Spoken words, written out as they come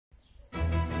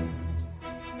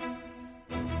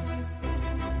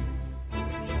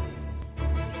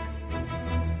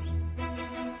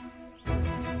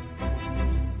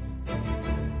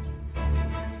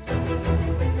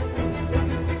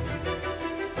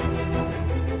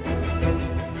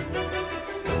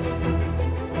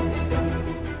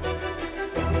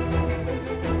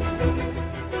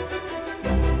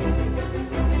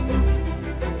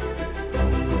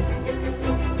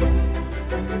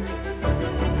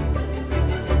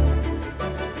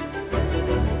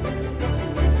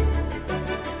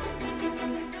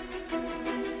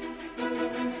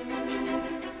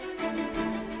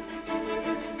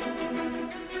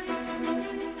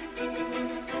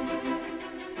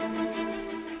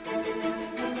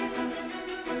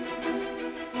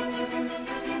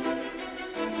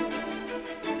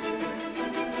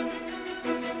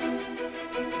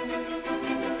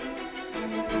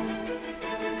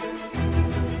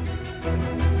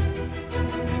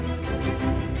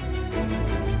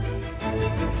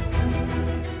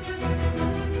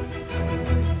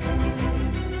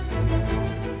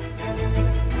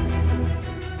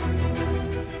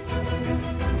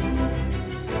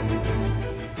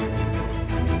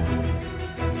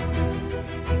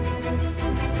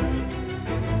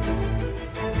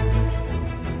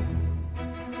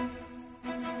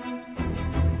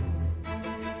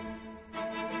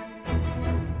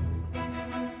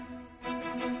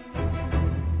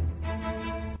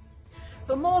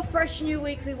more fresh new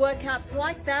weekly workouts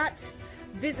like that,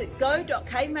 visit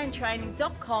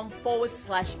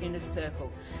go.cavemantraining.com/inner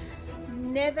circle.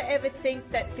 Never ever think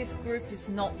that this group is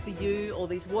not for you or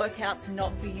these workouts are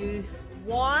not for you.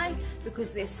 Why?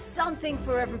 Because there's something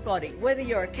for everybody. Whether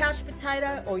you're a couch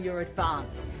potato or you're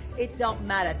advanced, it don't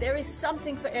matter. There is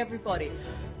something for everybody.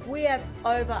 We have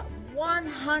over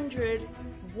 100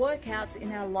 workouts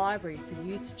in our library for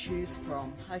you to choose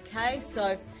from. Okay,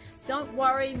 so don't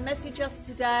worry, message us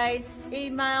today,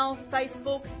 email,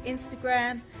 Facebook,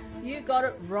 Instagram. You got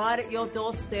it right at your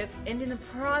doorstep and in the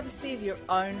privacy of your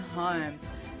own home.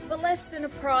 For less than a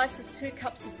price of 2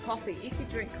 cups of coffee, if you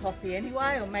drink coffee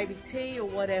anyway, or maybe tea or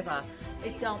whatever,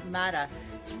 it don't matter.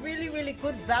 It's really, really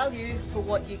good value for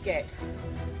what you get.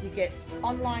 You get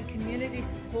online community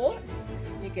support,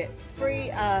 you get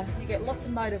free, you get lots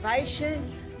of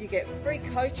motivation, you get free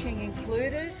coaching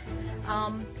included.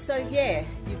 So yeah,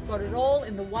 you've got it all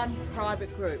in the one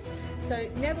private group. So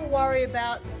never worry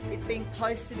about it being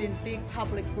posted in big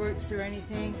public groups or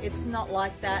anything. It's not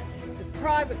like that. It's a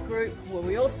private group where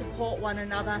we all support one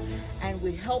another and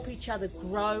we help each other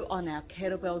grow on our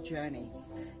kettlebell journey.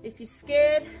 If you're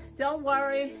scared, don't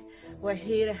worry. We're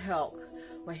here to help.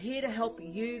 We're here to help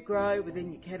you grow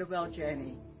within your kettlebell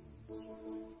journey.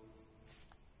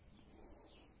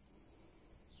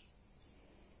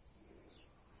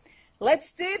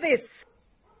 Let's do this.